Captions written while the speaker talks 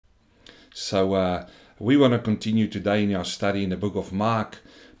So we want to continue today in our study in the book of Mark.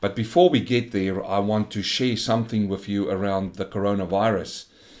 But before we get there, I want to share something with you around the coronavirus.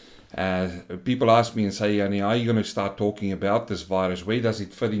 People ask me and say, Annie, are you going to start talking about this virus? Where does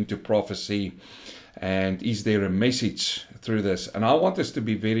it fit into prophecy? And is there a message through this? And I want us to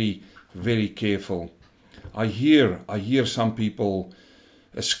be very, very careful. I hear some people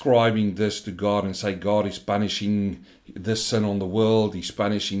ascribing this to God and say God is punishing this sin on the world, He's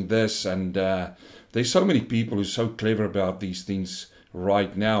punishing this, and there's so many people who are so clever about these things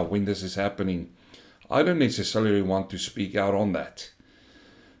right now when this is happening. I don't necessarily want to speak out on that.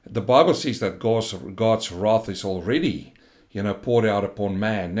 The Bible says that God's wrath is already, poured out upon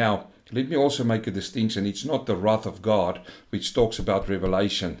man. Now, let me also make a distinction. It's not the wrath of God, which talks about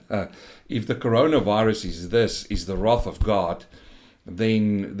Revelation. If the coronavirus is the wrath of God,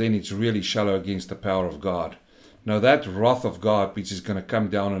 then it's really shallow against the power of God. Now that wrath of God, which is going to come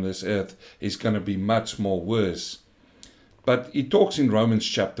down on this earth, is going to be much more worse. But it talks in Romans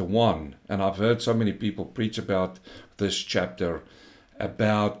chapter 1, and I've heard so many people preach about this chapter,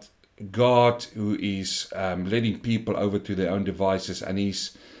 about God who is letting people over to their own devices,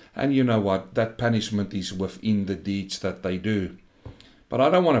 and you know what, that punishment is within the deeds that they do. But I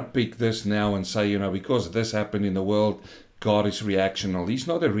don't want to pick this now and say, because this happened in the world, God is reactional. He's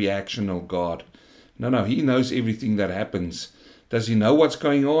not a reactional God. No, He knows everything that happens. Does He know what's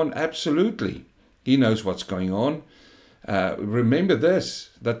going on? Absolutely. He knows what's going on. Remember this,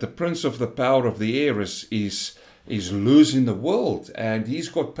 that the prince of the power of the air is losing the world, and he's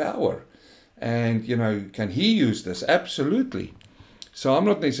got power. And, can he use this? Absolutely. So I'm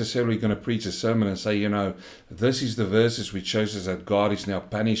not necessarily going to preach a sermon and say, this is the verses which shows us that God is now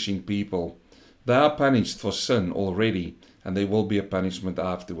punishing people. They are punished for sin already, and there will be a punishment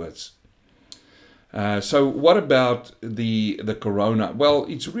afterwards. So what about the corona? Well,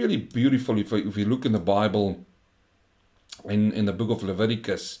 it's really beautiful if you look in the Bible, in the book of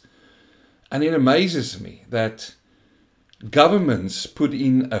Leviticus, and it amazes me that governments put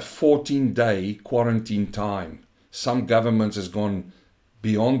in a 14-day quarantine time. Some governments has gone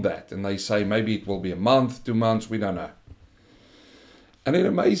beyond that, and they say maybe it will be a month, 2 months, we don't know. And it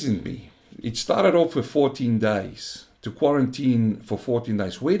amazes me. It started off with 14 days, to quarantine for 14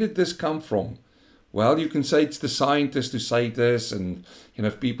 days. Where did this come from? Well, you can say it's the scientists who say this, and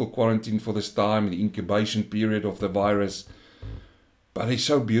if people quarantine for this time, the incubation period of the virus. But it's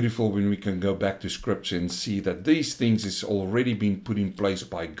so beautiful when we can go back to Scripture and see that these things is already been put in place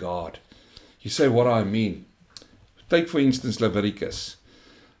by God. You say, what do I mean? Take, for instance, Leviticus.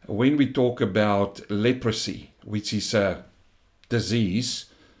 When we talk about leprosy, which is a disease,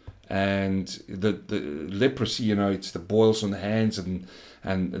 and the leprosy, it's the boils on the hands and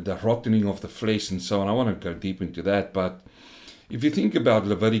the rotting of the flesh and so on. I want to go deep into that, but if you think about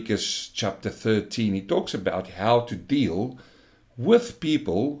Leviticus chapter 13, it talks about how to deal with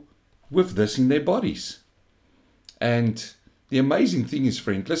people with this in their bodies. And the amazing thing is,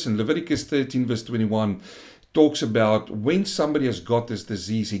 friend, listen, Leviticus 13 verse 21 talks about when somebody has got this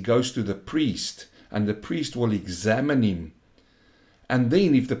disease, he goes to the priest, and the priest will examine him. And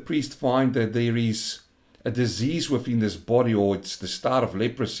then if the priest finds that there is a disease within this body, or it's the start of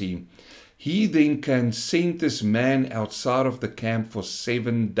leprosy, he then can send this man outside of the camp for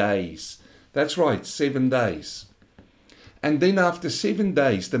 7 days. That's right, 7 days. And then after 7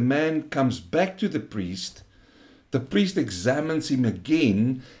 days, the man comes back to the priest examines him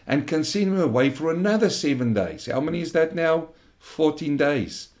again and can send him away for another 7 days. How many is that now? 14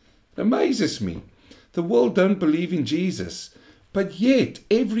 days. It amazes me. The world don't believe in Jesus. But yet,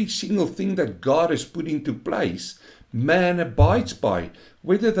 every single thing that God has put into place, man abides by.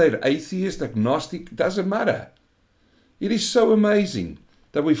 Whether they're atheist, agnostic, doesn't matter. It is so amazing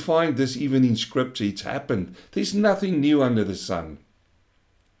that we find this even in Scripture. It's happened. There's nothing new under the sun.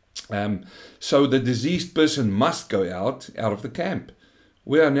 So the diseased person must go out of the camp.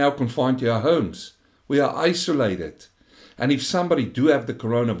 We are now confined to our homes. We are isolated. And if somebody do have the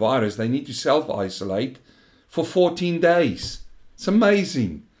coronavirus, they need to self-isolate for 14 days. It's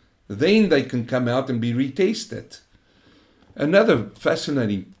amazing. Then they can come out and be retested. Another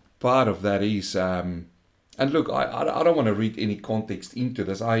fascinating part of that is, and look, I don't want to read any context into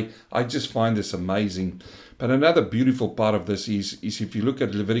this. I just find this amazing. But another beautiful part of this is if you look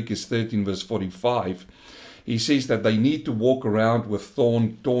at Leviticus 13 verse 45, he says that they need to walk around with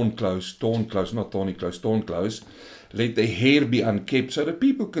thorn clothes, not thorny clothes, thorn clothes. Let their hair be unkempt so that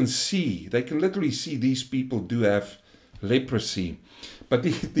people can see. They can literally see these people do have leprosy. But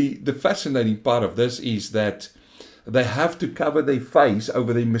the fascinating part of this is that they have to cover their face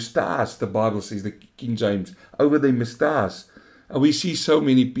over their moustache. The Bible says, the King James, over their moustache. And we see so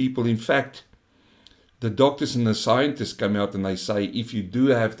many people. In fact, the doctors and the scientists come out and they say, if you do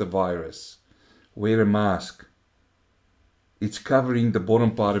have the virus, wear a mask. It's covering the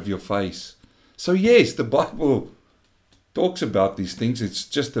bottom part of your face. So yes, the Bible talks about these things. It's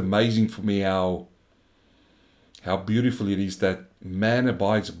just amazing for me how beautiful it is that man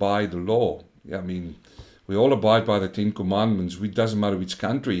abides by the law. I mean, we all abide by the Ten Commandments. It doesn't matter which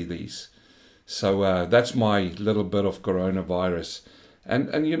country it is. So that's my little bit of coronavirus. And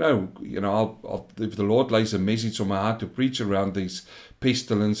I'll, if the Lord lays a message on my heart to preach around these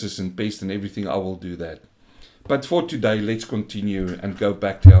pestilences and pest and everything, I will do that. But for today, let's continue and go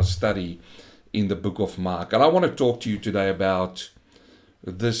back to our study in the book of Mark. And I want to talk to you today about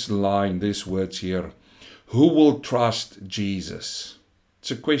this line, these words here. Who will trust Jesus?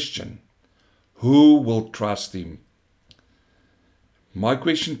 It's a question. Who will trust him? My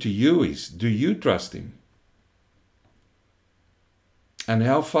question to you is, do you trust him? And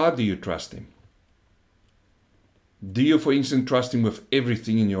how far do you trust him? Do you, for instance, trust him with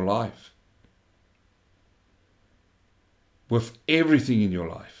everything in your life? With everything in your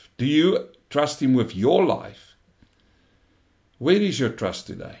life. Do you trust him with your life? Where is your trust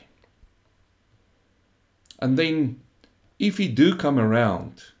today? And then, if he do come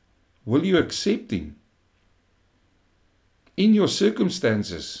around, will you accept him? In your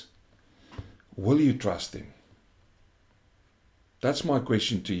circumstances, will you trust him? That's my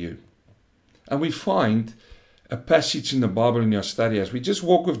question to you. And we find a passage in the Bible in our study as we just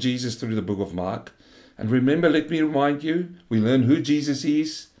walk with Jesus through the book of Mark. And remember, let me remind you, we learn who Jesus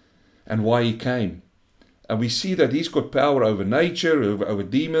is and why he came. And we see that he's got power over nature, over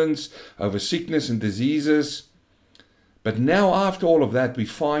demons, over sickness and diseases. But now after all of that, we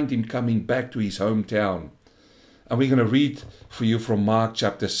find him coming back to his hometown. And we're going to read for you from Mark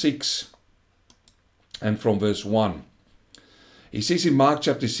chapter 6 and from verse 1. He says in Mark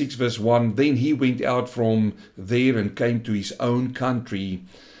chapter 6 verse 1, then he went out from there and came to his own country,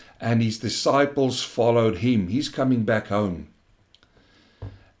 and his disciples followed him. He's coming back home.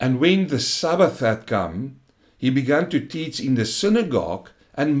 And when the Sabbath had come, he began to teach in the synagogue,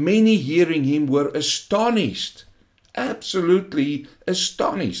 and many hearing him were astonished, absolutely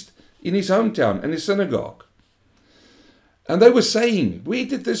astonished, in his hometown, in his synagogue. And they were saying, where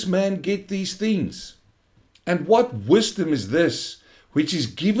did this man get these things? And what wisdom is this which is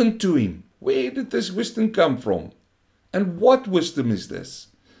given to him? Where did this wisdom come from? And what wisdom is this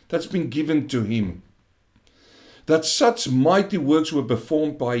that's been given to him? That such mighty works were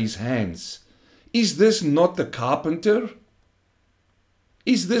performed by his hands. Is this not the carpenter?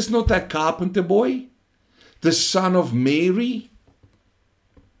 Is this not that carpenter boy? The son of Mary?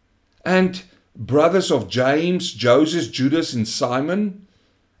 And brothers of James, Joseph, Judas, and Simon?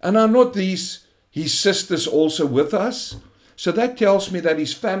 And are not these his sisters also with us? So that tells me that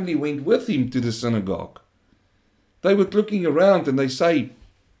his family went with him to the synagogue. They were looking around and they say,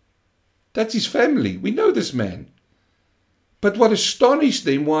 that's his family. We know this man. But what astonished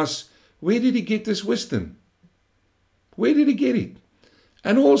them was, where did he get this wisdom? Where did he get it?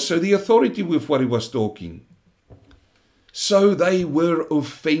 And also the authority with what he was talking. So they were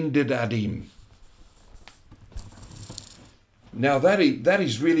offended at him. Now that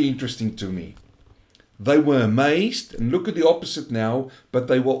is really interesting to me. They were amazed, and look at the opposite now, but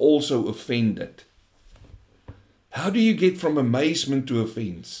they were also offended. How do you get from amazement to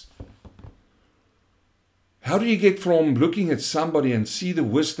offense? How do you get from looking at somebody and see the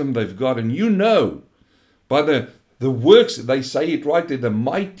wisdom they've got, and you know, by the works, they say it right there, the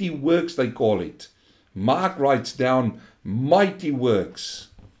mighty works they call it. Mark writes down mighty works.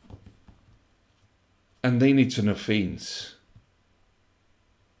 And then it's an offense.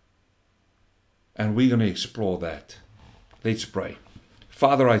 And we're going to explore that. Let's pray.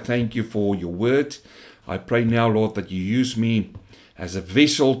 Father, I thank you for your word. I pray now, Lord, that you use me as a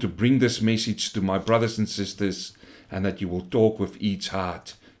vessel to bring this message to my brothers and sisters, and that you will talk with each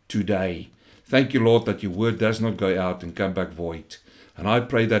heart today. Thank you, Lord, that your word does not go out and come back void. And I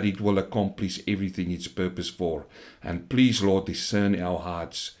pray that it will accomplish everything it's purpose for. And please, Lord, discern our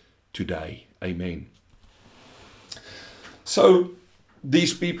hearts today. Amen. So,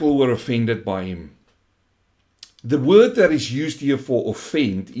 these people were offended by him. The word that is used here for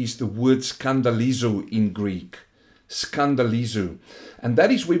offend is the word skandalizo in Greek. Skandalizo. And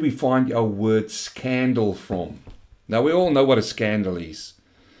that is where we find our word scandal from. Now we all know what a scandal is.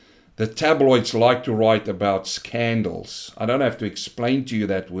 The tabloids like to write about scandals. I don't have to explain to you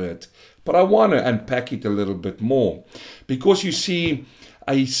that word, but I want to unpack it a little bit more. Because you see,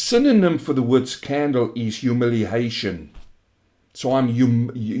 a synonym for the word scandal is humiliation. So I'm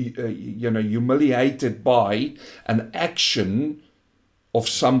humiliated by an action of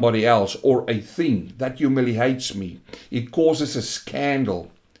somebody else or a thing that humiliates me. It causes a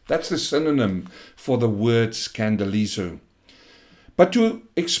scandal. That's the synonym for the word scandalizo. But to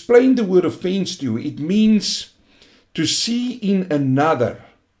explain the word offense to you, it means to see in another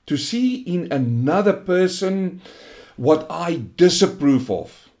person what I disapprove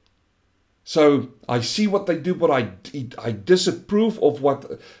of. So I see what they do, but I disapprove of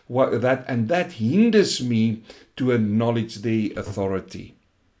what that, and that hinders me to acknowledge their authority.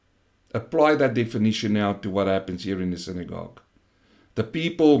 Apply that definition now to what happens here in the synagogue. The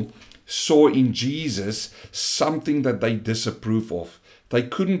people saw in Jesus something that they disapprove of. They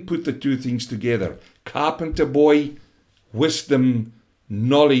couldn't put the two things together. Carpenter boy, wisdom,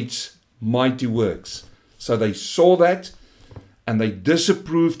 knowledge, mighty works. So they saw that and they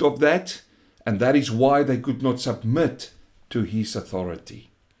disapproved of that, and that is why they could not submit to his authority.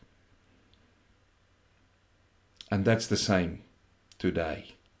 And that's the same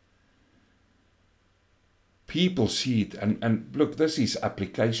today. People see it, and look, this is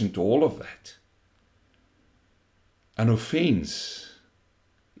application to all of that. An offense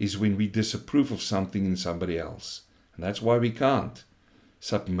is when we disapprove of something in somebody else. And that's why we can't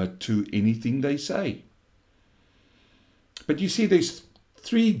submit to anything they say. But you see, there's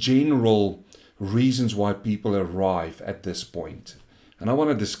three general reasons why people arrive at this point. And I want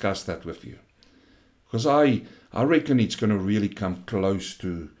to discuss that with you. Because I reckon it's going to really come close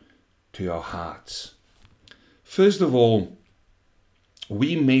to our hearts. First of all,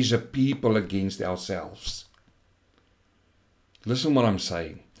 we measure people against ourselves. Listen what I'm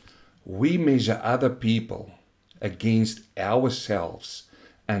saying. We measure other people against ourselves,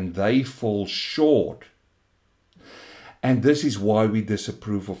 and they fall short. And this is why we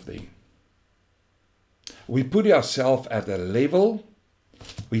disapprove of them. We put ourselves at a level,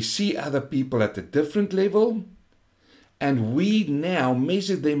 we see other people at a different level, and we now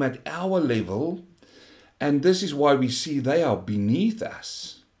measure them at our level, and this is why we see they are beneath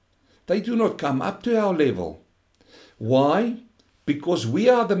us. They do not come up to our level. Why? Because we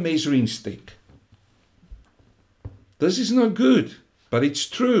are the measuring stick. This is not good, but it's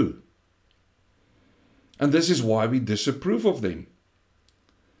true. And this is why we disapprove of them.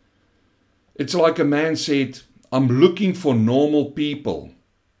 It's like a man said, I'm looking for normal people.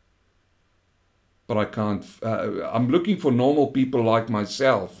 But I can't, I'm looking for normal people like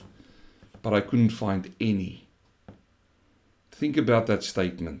myself, but I couldn't find any. Think about that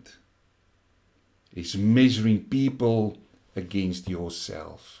statement. It's measuring people against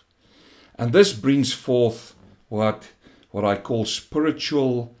yourself. And this brings forth what I call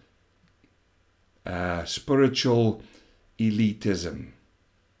spiritual elitism.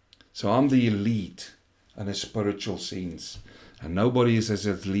 So I'm the elite in a spiritual sense, and nobody is as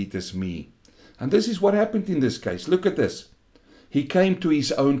elite as me. And this is what happened in this case. Look at this. He came to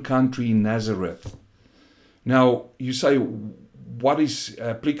his own country in Nazareth. Now, you say, what is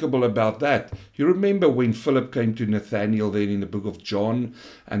applicable about that? You remember when Philip came to Nathanael there in the book of John,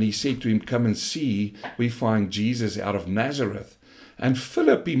 and he said to him, come and see, we find Jesus out of Nazareth. And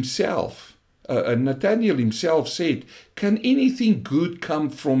Philip himself, Nathanael himself said, can anything good come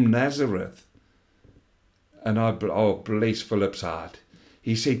from Nazareth? And bless Philip's heart.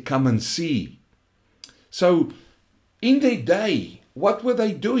 He said, come and see. So, in their day, what were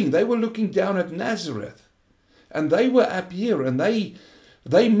they doing? They were looking down at Nazareth. And they were up here, and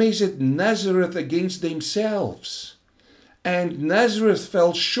they measured Nazareth against themselves. And Nazareth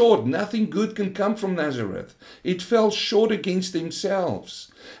fell short. Nothing good can come from Nazareth. It fell short against themselves.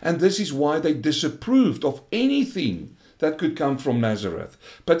 And this is why they disapproved of anything that could come from Nazareth.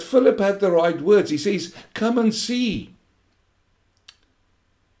 But Philip had the right words. He says, come and see.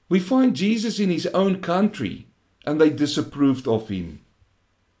 We find Jesus in his own country, and they disapproved of him.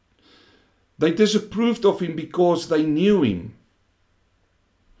 They disapproved of him because they knew him.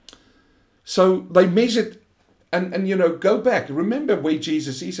 So they measured, and go back. Remember where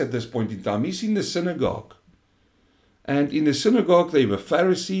Jesus is at this point in time. He's in the synagogue. And in the synagogue there were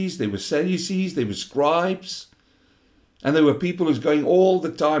Pharisees, there were Sadducees, there were scribes. And there were people who's going all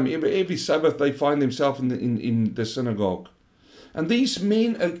the time. Every Sabbath they find themselves in the synagogue. And these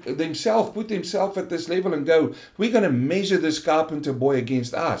men themselves put themselves at this level and go, we're going to measure this carpenter boy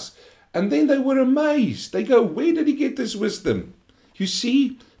against us. And then they were amazed. They go, where did he get this wisdom? You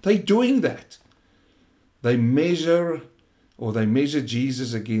see, they're doing that. They measure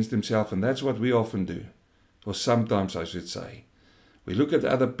Jesus against themselves, and that's what we often do. Or sometimes I should say. We look at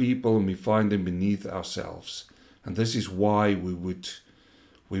other people and we find them beneath ourselves. And this is why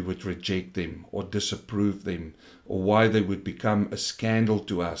we we would reject them or disapprove them, or why they would become a scandal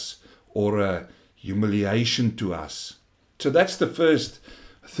to us or a humiliation to us. So that's the first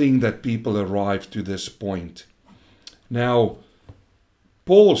thing that people arrive to this point. Now,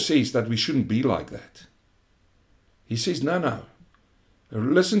 Paul says that we shouldn't be like that. He says, no.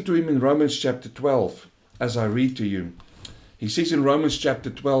 Listen to him in Romans chapter 12 as I read to you. He says in Romans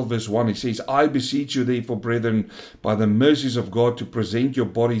chapter 12 verse 1, he says, I beseech you therefore, brethren, by the mercies of God, to present your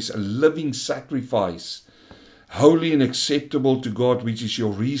bodies a living sacrifice, holy and acceptable to God, which is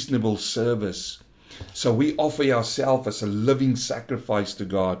your reasonable service. So we offer ourselves as a living sacrifice to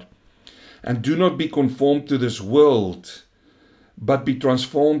God. And do not be conformed to this world, but be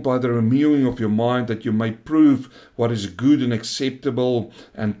transformed by the renewing of your mind, that you may prove what is good and acceptable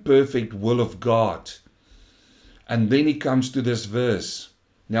and perfect will of God. And then he comes to this verse.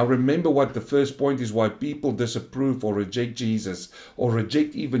 Now remember what the first point is, why people disapprove or reject Jesus, or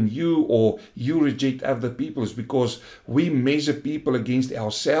reject even you, or you reject other people, is because we measure people against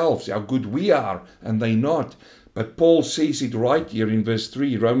ourselves, how good we are, and they not. But Paul says it right here in verse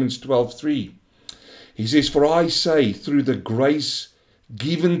 3, Romans 12:3. He says, for I say, through the grace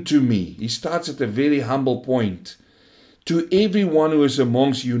given to me, he starts at a very humble point, to everyone who is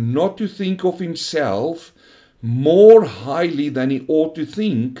amongst you, not to think of himself more highly than he ought to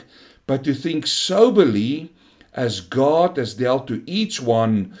think, but to think soberly, as God has dealt to each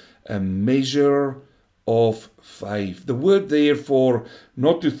one a measure of faith. The word there for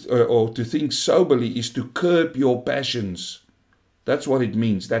not to or to think soberly is to curb your passions. That's what it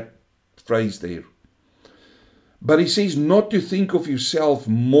means, that phrase there. But he says not to think of yourself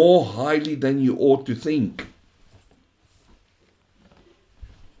more highly than you ought to think.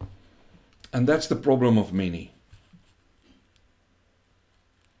 And that's the problem of many.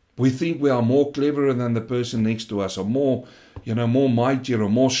 We think we are more cleverer than the person next to us, or more, more mightier, or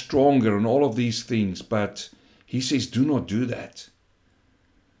more stronger, and all of these things. But he says, do not do that.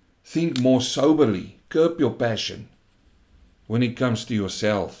 Think more soberly. Curb your passion when it comes to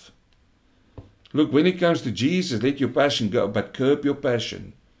yourself. Look, when it comes to Jesus, let your passion go, but curb your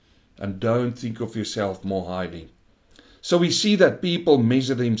passion. And don't think of yourself more highly. So we see that people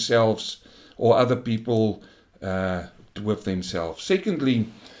measure themselves or other people with themselves. Secondly,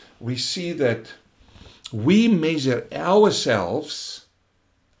 we see that we measure ourselves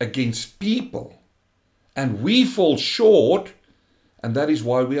against people and we fall short, and that is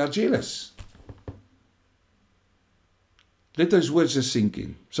why we are jealous. Let those words just sink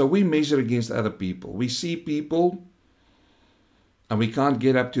in. So we measure against other people. We see people and we can't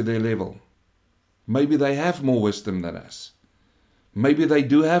get up to their level. Maybe they have more wisdom than us. Maybe they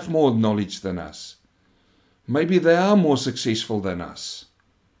do have more knowledge than us. Maybe they are more successful than us.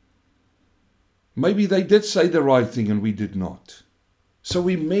 Maybe they did say the right thing and we did not. So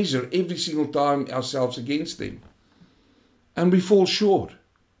we measure every single time ourselves against them. And we fall short.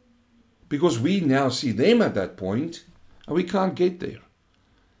 Because we now see them at that point and we can't get there.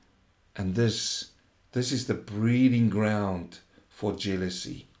 And this is the breeding ground for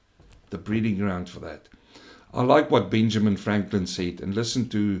jealousy. The breeding ground for that. I like what Benjamin Franklin said, and listen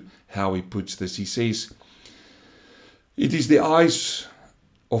to how he puts this. He says, it is the eyes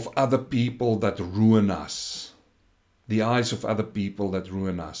of other people that ruin us. The eyes of other people that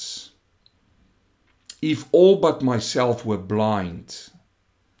ruin us. If all but myself were blind,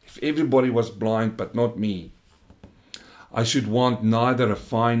 if everybody was blind but not me, I should want neither a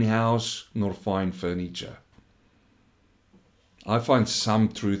fine house nor fine furniture. I find some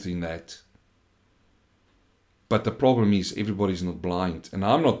truth in that. But the problem is everybody's not blind. And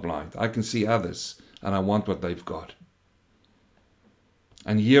I'm not blind. I can see others. And I want what they've got.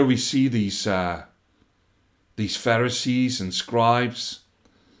 And here we see these Pharisees and scribes.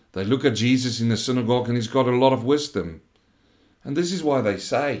 They look at Jesus in the synagogue and he's got a lot of wisdom. And this is why they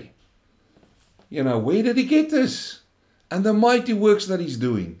say, where did he get this? And the mighty works that he's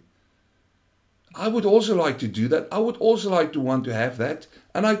doing. I would also like to do that. I would also like to want to have that.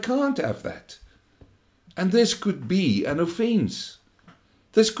 And I can't have that. And this could be an offense.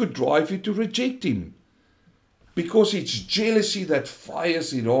 This could drive you to reject him. Because it's jealousy that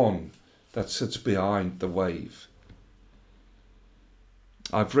fires it on, that sits behind the wave.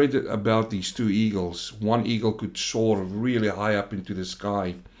 I've read about these two eagles. One eagle could soar really high up into the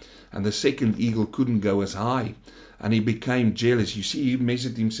sky. And the second eagle couldn't go as high. And he became jealous. You see, he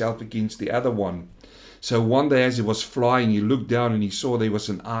measured himself against the other one. So one day as he was flying, he looked down and he saw there was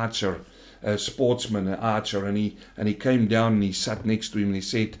an archer. A sportsman, an archer, and he came down and he sat next to him and he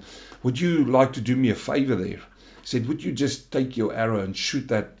said, would you like to do me a favor there? He said, would you just take your arrow and shoot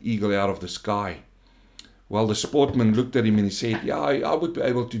that eagle out of the sky? Well, the sportsman looked at him and he said, yeah, I would be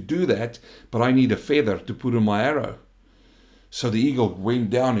able to do that, but I need a feather to put on my arrow. So the eagle went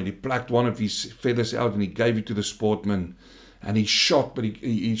down and he plucked one of his feathers out and he gave it to the sportsman. And he shot, but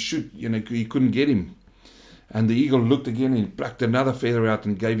he couldn't get him. And the eagle looked again and he plucked another feather out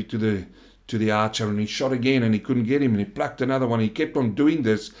and gave it to the archer, and he shot again and he couldn't get him, and he plucked another one. He kept on doing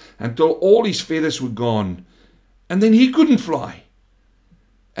this until all his feathers were gone, and then he couldn't fly.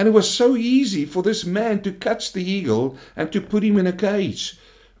 And it was so easy for this man to catch the eagle and to put him in a cage.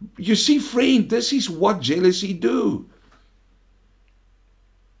 You see, friend, this is what jealousy do.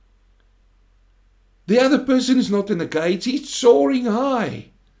 The other person is not in the cage, he's soaring high,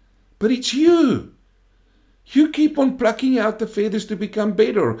 but it's you. You keep on plucking out the feathers to become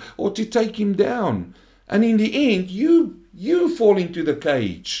better or to take him down. And in the end, you fall into the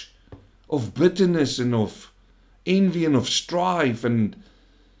cage of bitterness and of envy and of strife. And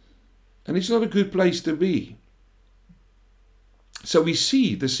it's not a good place to be. So we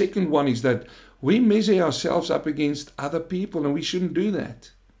see the second one is that we measure ourselves up against other people, and we shouldn't do that.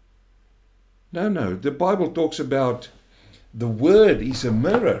 No. The Bible talks about the word is a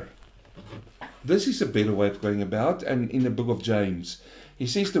mirror. This is a better way of going about, and in the book of James, he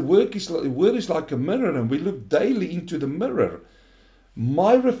says the word is like a mirror, and we look daily into the mirror.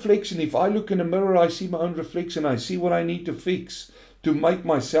 My reflection, if I look in a mirror, I see my own reflection, I see what I need to fix to make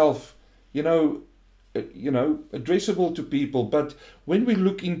myself, addressable to people. But when we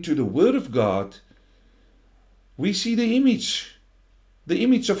look into the Word of God, we see the image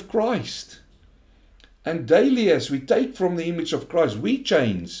of Christ. And daily as we take from the image of Christ, we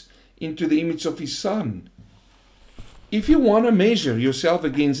change into the image of His Son. If you want to measure yourself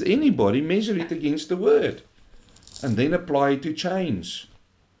against anybody, measure it against the Word, and then apply it to change.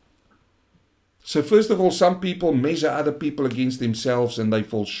 So first of all, some people measure other people against themselves, and they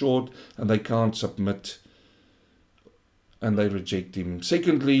fall short, and they can't submit, and they reject Him.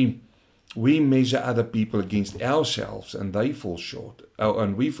 Secondly, we measure other people against ourselves, and they fall short,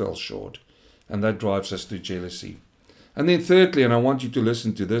 and we fell short, and that drives us to jealousy. And then thirdly, and I want you to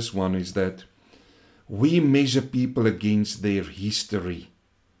listen to this one, is that we measure people against their history.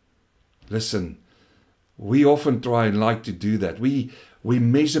 Listen, we often try and like to do that. We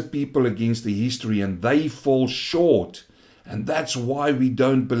measure people against the history, and they fall short, and that's why we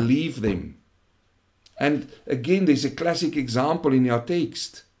don't believe them. And again, there's a classic example in our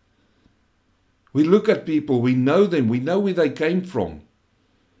text. We look at people, we know them, we know where they came from.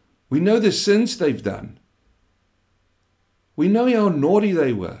 We know the sins they've done. We know how naughty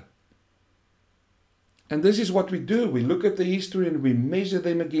they were. And this is what we do. We look at the history and we measure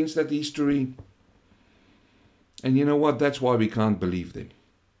them against that history. And you know what? That's why we can't believe them,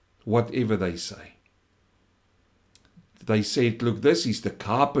 whatever they say. They said, look, this is the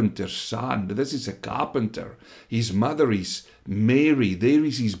carpenter's son. This is a carpenter. His mother is Mary. There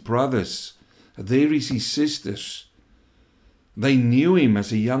is his brothers. There is his sisters. They knew him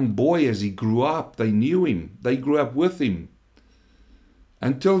as a young boy, as he grew up. They knew him. They grew up with him.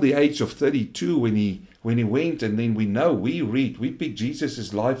 Until the age of 32 when he went, and then we pick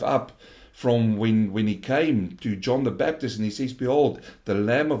Jesus' life up from when he came to John the Baptist, and he says, behold, the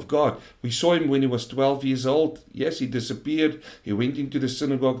Lamb of God. We saw him when he was 12 years old. Yes, he disappeared. He went into the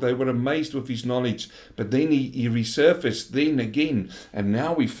synagogue. They were amazed with his knowledge. But then he resurfaced then again. And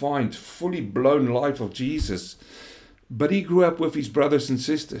now we find fully blown life of Jesus. But he grew up with his brothers and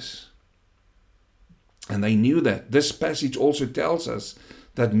sisters. And they knew that. This passage also tells us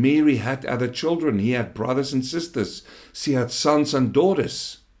that Mary had other children. He had brothers and sisters. She had sons and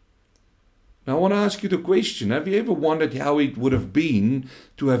daughters. Now I want to ask you the question, have you ever wondered how it would have been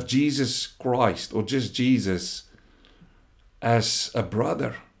to have Jesus Christ, or just Jesus, as a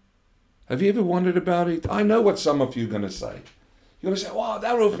brother? Have you ever wondered about it? I know what some of you are going to say. You're going to say, wow,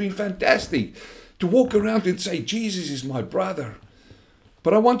 that would have been fantastic to walk around and say, Jesus is my brother.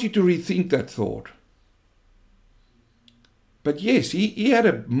 But I want you to rethink that thought. But yes, he had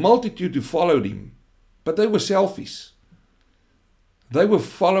a multitude who followed him, but they were selfish. They were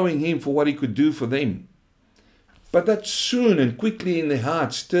following him for what he could do for them. But that soon and quickly in their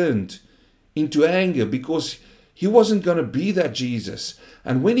hearts turned into anger, because he wasn't going to be that Jesus.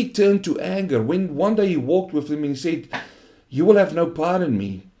 And when he turned to anger, when one day he walked with them and he said, you will have no part in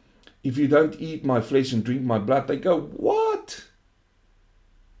me if you don't eat my flesh and drink my blood, they go, what?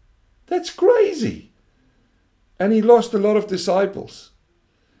 That's crazy. And he lost a lot of disciples.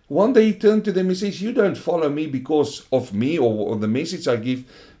 One day he turned to them and says, you don't follow me because of me or the message I give.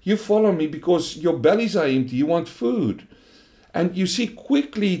 You follow me because your bellies are empty. You want food. And you see,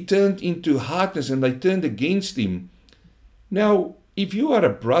 quickly he turned into hardness, and they turned against him. Now, If you are a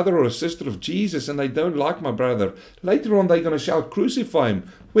brother or a sister of Jesus and they don't like my brother, later on they're going to shout, crucify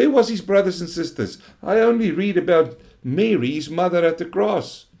him. Where was his brothers and sisters? I only read about Mary, his mother, at the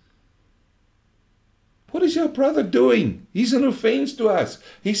cross. What is your brother doing? He's an offense to us.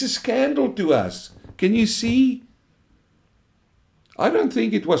 He's a scandal to us. Can you see? I don't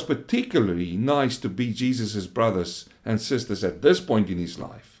think it was particularly nice to be Jesus' brothers and sisters at this point in his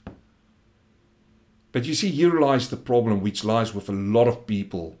life. But you see, here lies the problem which lies with a lot of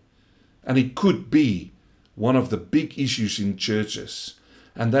people. And it could be one of the big issues in churches.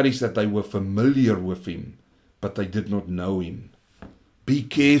 And that is that they were familiar with him, but they did not know him. Be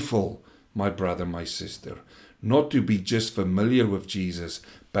careful, my brother, my sister, not to be just familiar with Jesus,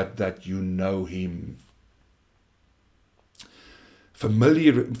 but that you know him.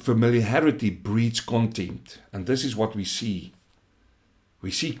 Familiarity breeds contempt, and this is what we see.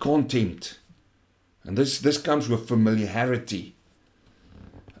 We see contempt, and this comes with familiarity.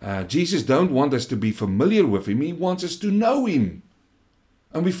 Jesus don't want us to be familiar with him, he wants us to know him.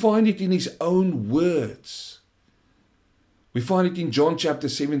 And we find it in his own words. We find it in John chapter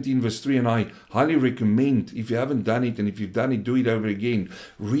 17 verse 3, and I highly recommend, if you haven't done it, and if you've done it, do it over again.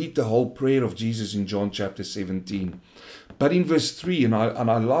 Read the whole prayer of Jesus in John chapter 17. But in verse 3, and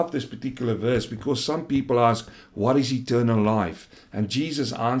I love this particular verse, because some people ask, what is eternal life? And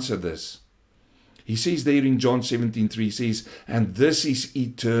Jesus answered this. He says there in John 17:3, he says, and this is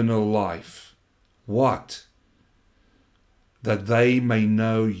eternal life. What? That they may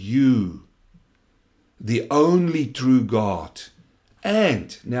know you, the only true God.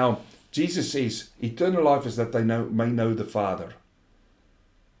 And now Jesus says eternal life is that they may know the Father,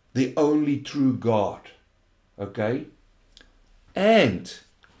 the only true God. Okay? And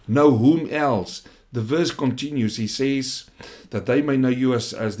know whom else? The verse continues. He says that they may know you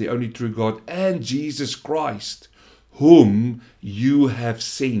as the only true God and Jesus Christ, whom you have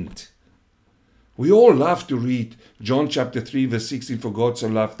sent. We all love to read John chapter 3 verse 16, for God so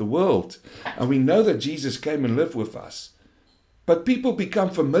loved the world. And we know that Jesus came and lived with us. But people become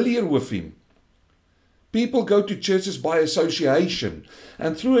familiar with him. People go to churches by association.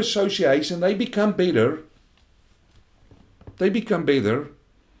 And through association they become better. They become better.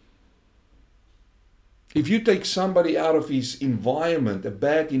 If you take somebody out of his environment, a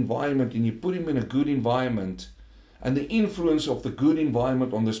bad environment, and you put him in a good environment, and the influence of the good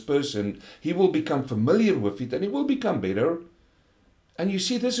environment on this person, he will become familiar with it and he will become better. And you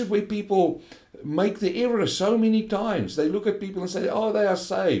see, this is where people make the error so many times. They look at people and say, oh, they are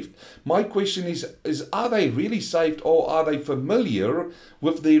saved. My question is are they really saved, or are they familiar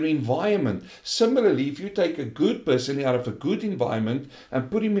with their environment? Similarly, if you take a good person out of a good environment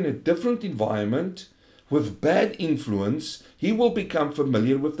and put him in a different environment with bad influence, he will become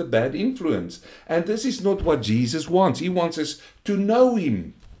familiar with the bad influence. And this is not what Jesus wants. He wants us to know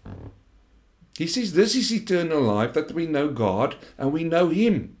him. He says this is eternal life, that we know God and we know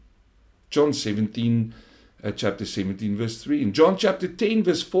him. John 17, chapter 17, verse 3. In John chapter 10,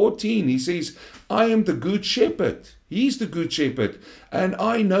 verse 14, he says, I am the good shepherd. He's the good shepherd. And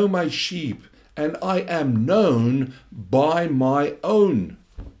I know my sheep, and I am known by my own.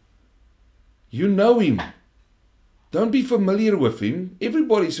 You know him. Don't be familiar with him.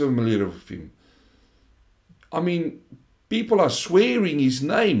 Everybody's familiar with him. I mean, people are swearing his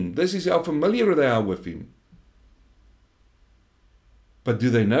name. This is how familiar they are with him. But do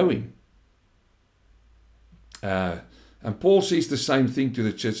they know him? And Paul says the same thing to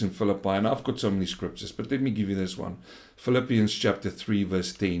the church in Philippi. And I've got so many scriptures, but let me give you this one. Philippians chapter 3,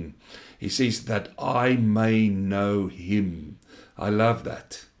 verse 10. He says, that I may know him. I love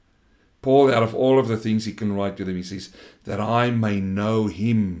that. Paul, out of all of the things he can write to them, he says, that I may know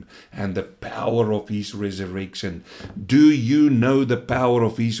him and the power of his resurrection. Do you know the power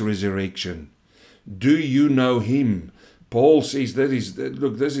of his resurrection? Do you know him? Paul says,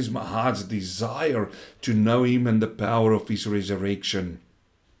 look, this is my heart's desire, to know him and the power of his resurrection.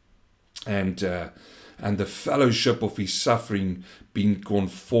 And the fellowship of his suffering, being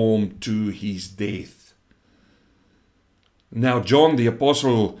conformed to his death. Now John the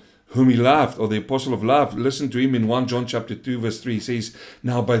apostle, whom he loved, or the apostle of love, listen to him in 1 John chapter 2 verse 3. He says,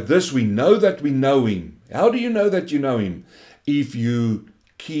 now by this we know that we know him. How do you know that you know him? If you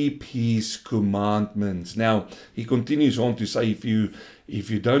keep his commandments. Now he continues on to say, if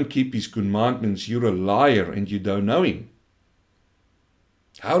you don't keep his commandments, you're a liar and you don't know him.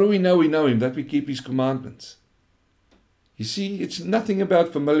 How do we know him? That we keep his commandments. You see, it's nothing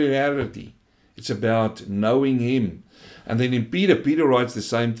about familiarity. It's about knowing him. And then in Peter writes the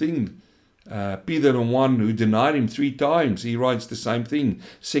same thing. Peter, the one who denied him 3 times, he writes the same thing.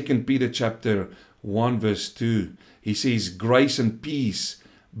 2 Peter chapter 1 verse 2. he says, grace and peace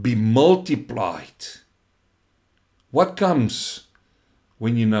be multiplied. What comes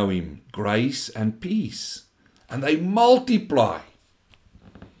when you know him? Grace and peace. And they multiply.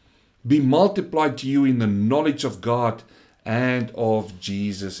 Be multiplied to you in the knowledge of God and of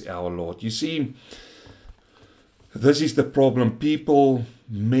Jesus our Lord. You see, this is the problem. People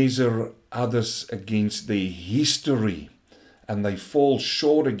measure others against their history, and they fall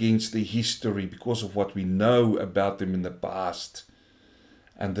short against their history because of what we know about them in the past.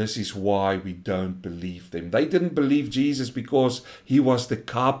 And this is why we don't believe them. They didn't believe Jesus because he was the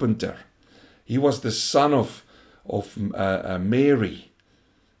carpenter. He was the son of Mary.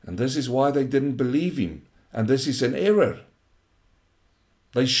 And this is why they didn't believe him. And this is an error.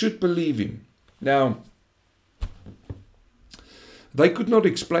 They should believe him. Now, they could not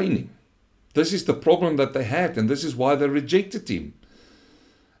explain him. This is the problem that they had, and this is why they rejected him.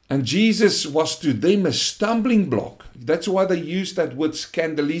 And Jesus was to them a stumbling block. That's why they used that word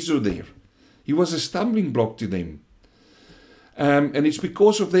scandalizo there. He was a stumbling block to them. And it's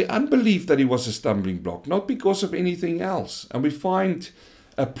because of their unbelief that he was a stumbling block, not because of anything else. And we find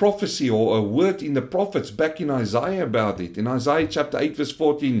a prophecy or a word in the prophets back in Isaiah about it. In Isaiah chapter 8 verse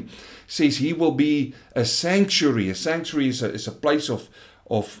 14 says he will be a sanctuary. A sanctuary is a place of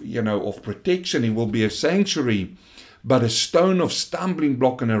protection. He will be a sanctuary, but a stone of stumbling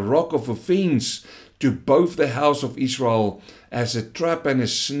block and a rock of offense to both the house of Israel, as a trap and a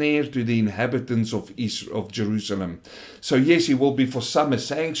snare to the inhabitants of Jerusalem. So yes, he will be for some a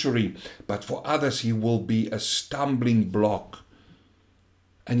sanctuary, but for others he will be a stumbling block.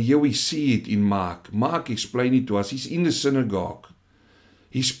 And here we see it in Mark. Mark explained it to us. He's in the synagogue.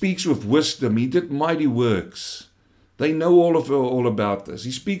 He speaks with wisdom. He did mighty works. They know all about this.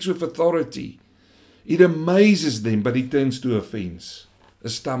 He speaks with authority. It amazes them, but it turns to offense, a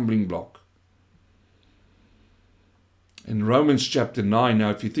stumbling block. In Romans chapter 9,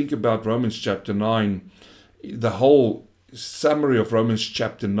 now if you think about Romans chapter 9, the whole summary of Romans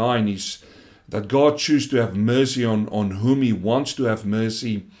chapter 9 is that God chooses to have mercy on whom he wants to have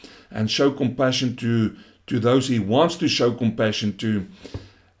mercy, and show compassion to those he wants to show compassion to.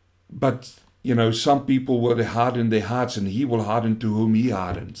 But, some people will harden their hearts, and he will harden to whom he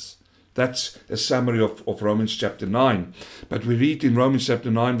hardens. That's a summary of Romans chapter 9. But we read in Romans chapter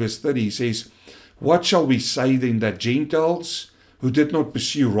 9 verse 30, he says, what shall we say then, that Gentiles who did not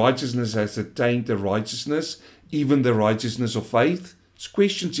pursue righteousness has attained the righteousness, even the righteousness of faith? It's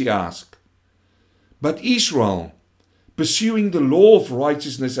questions he asks. But Israel, pursuing the law of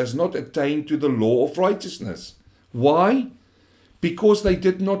righteousness, has not attained to the law of righteousness. Why? Because they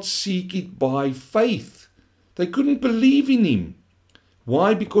did not seek it by faith. They couldn't believe in him.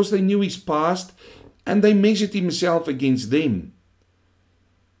 Why? Because they knew his past, and they measured himself against them.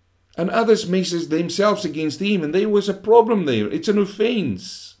 And others measured themselves against him, and there was a problem there. It's an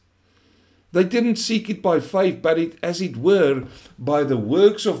offense. They didn't seek it by faith, but as it were, by the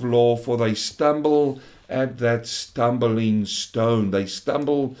works of law, for they stumble at that stumbling stone. They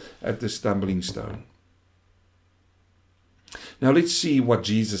stumble at the stumbling stone. Now let's see what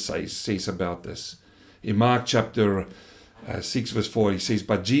Jesus says about this. In Mark chapter 6 verse 4, he says,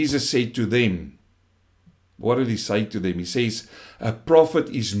 but Jesus said to them, what did he say to them? He says, a prophet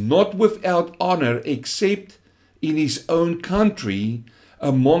is not without honor except in his own country,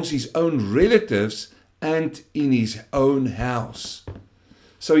 amongst his own relatives, and in his own house.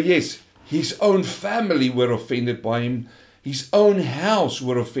 So yes, his own family were offended by him. His own house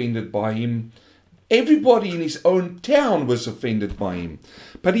were offended by him. Everybody in his own town was offended by him.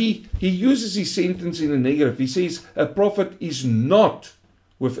 But he uses his sentence in a negative. He says, a prophet is not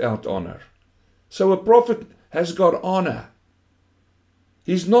without honor. So a prophet has got honor.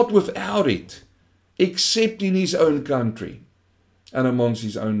 He's not without it, except in his own country and amongst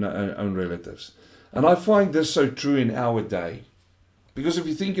his own relatives. And I find this so true in our day. Because if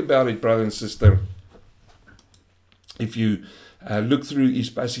you think about it, brother and sister, if you look through his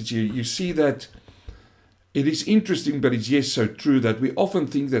passage here, you see that it is interesting, but it's yes so true, that we often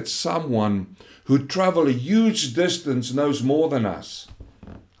think that someone who travel a huge distance knows more than us.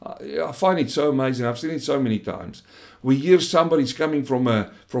 I find it so amazing. I've seen it so many times. We hear somebody's coming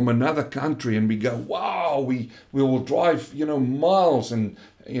from another country, and we go, wow, we will drive, miles and,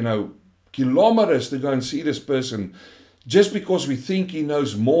 kilometers to go and see this person, just because we think he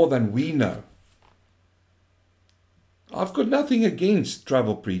knows more than we know. I've got nothing against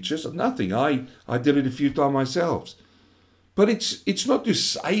travel preachers, nothing. I did it a few times myself. But it's not to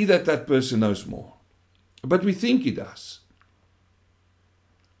say that that person knows more, but we think he does.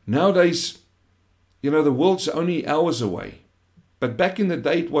 Nowadays, the world's only hours away. But back in the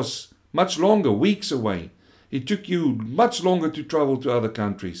day, it was much longer, weeks away. It took you much longer to travel to other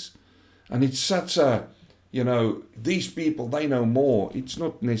countries. And it's such a, these people, they know more. It's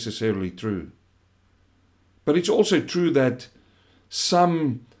not necessarily true. But it's also true that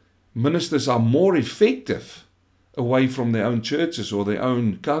some ministers are more effective away from their own churches or their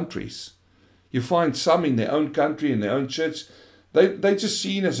own countries. You find some in their own country, in their own church, they're just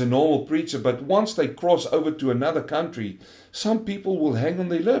seen as a normal preacher, but once they cross over to another country, some people will hang on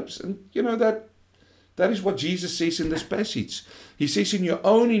their lips. And that is what Jesus says in this passage. He says, in your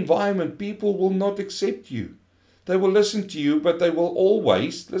own environment, people will not accept you. They will listen to you, but they will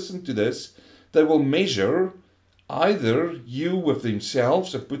always, listen to this, they will measure either you with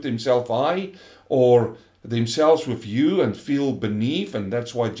themselves and put themselves high, or themselves with you and feel beneath, and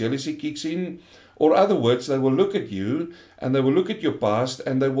that's why jealousy kicks in. Or other words, they will look at you and they will look at your past,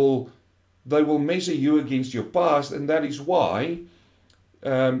 and they will measure you against your past, and that is why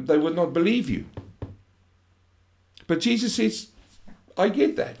they would not believe you. But Jesus says, I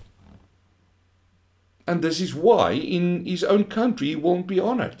get that. And this is why in his own country he won't be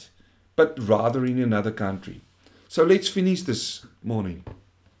honored, but rather in another country. So let's finish this morning.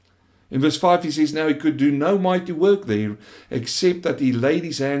 In verse 5 he says, now he could do no mighty work there, except that he laid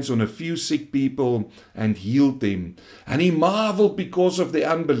his hands on a few sick people and healed them. And he marveled because of their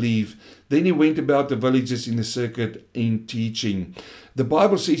unbelief. Then he went about the villages in the circuit in teaching. The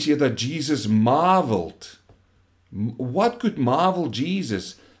Bible says here that Jesus marveled. What could marvel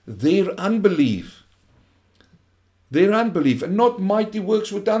Jesus? Their unbelief. Their unbelief, and not mighty works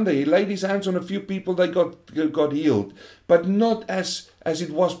were done there. He laid his hands on a few people, they got healed, but not as it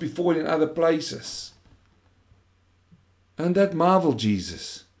was before in other places. And that marveled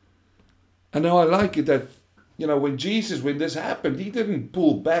Jesus. And now I like it that, when this happened, he didn't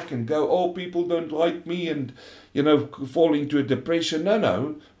pull back and go, oh, people don't like me, and, fall into a depression.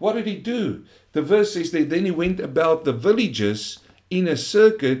 No. What did he do? The verse says that then he went about the villages in a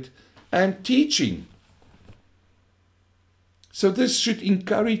circuit and teaching. So this should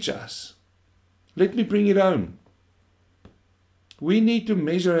encourage us. Let me bring it home. We need to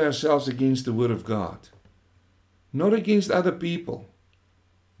measure ourselves against the Word of God, not against other people.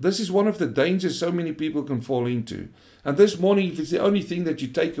 This is one of the dangers so many people can fall into. And this morning, if it's the only thing that you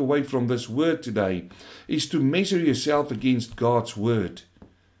take away from this word today, is to measure yourself against God's Word,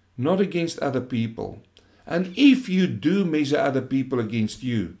 not against other people. And if you do measure other people against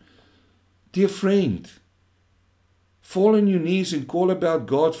you, dear friend, fall on your knees and call about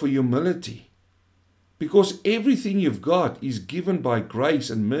God for humility. Because everything you've got is given by grace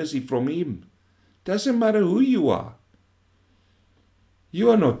and mercy from Him. Doesn't matter who you are. You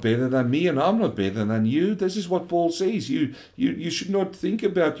are not better than me, and I'm not better than you. This is what Paul says. You should not think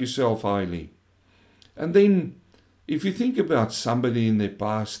about yourself highly. And then, if you think about somebody in their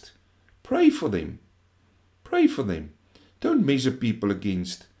past, pray for them. Pray for them. Don't measure people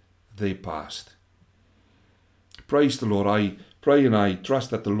against their past. Praise the Lord. I pray and I trust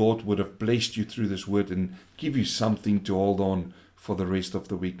that the Lord would have blessed you through this word and give you something to hold on for the rest of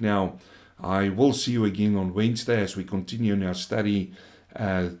the week. Now, I will see you again on Wednesday as we continue in our study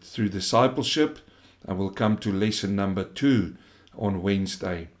through discipleship. I will come to lesson number 2 on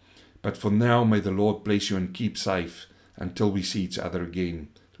Wednesday. But for now, may the Lord bless you and keep safe until we see each other again.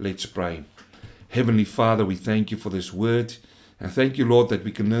 Let's pray. Heavenly Father, we thank you for this word. And thank you, Lord, that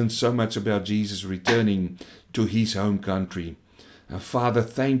we can learn so much about Jesus returning to his home country. And Father,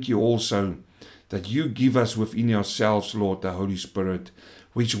 thank you also that you give us within ourselves, Lord, the Holy Spirit,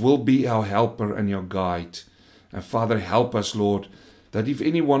 which will be our helper and our guide. And Father, help us, Lord, that if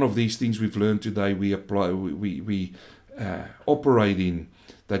any one of these things we've learned today we operate in,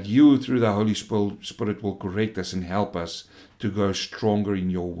 that you through the Holy Spirit will correct us and help us to go stronger in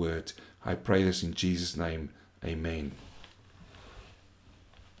your word. I pray this in Jesus' name. Amen.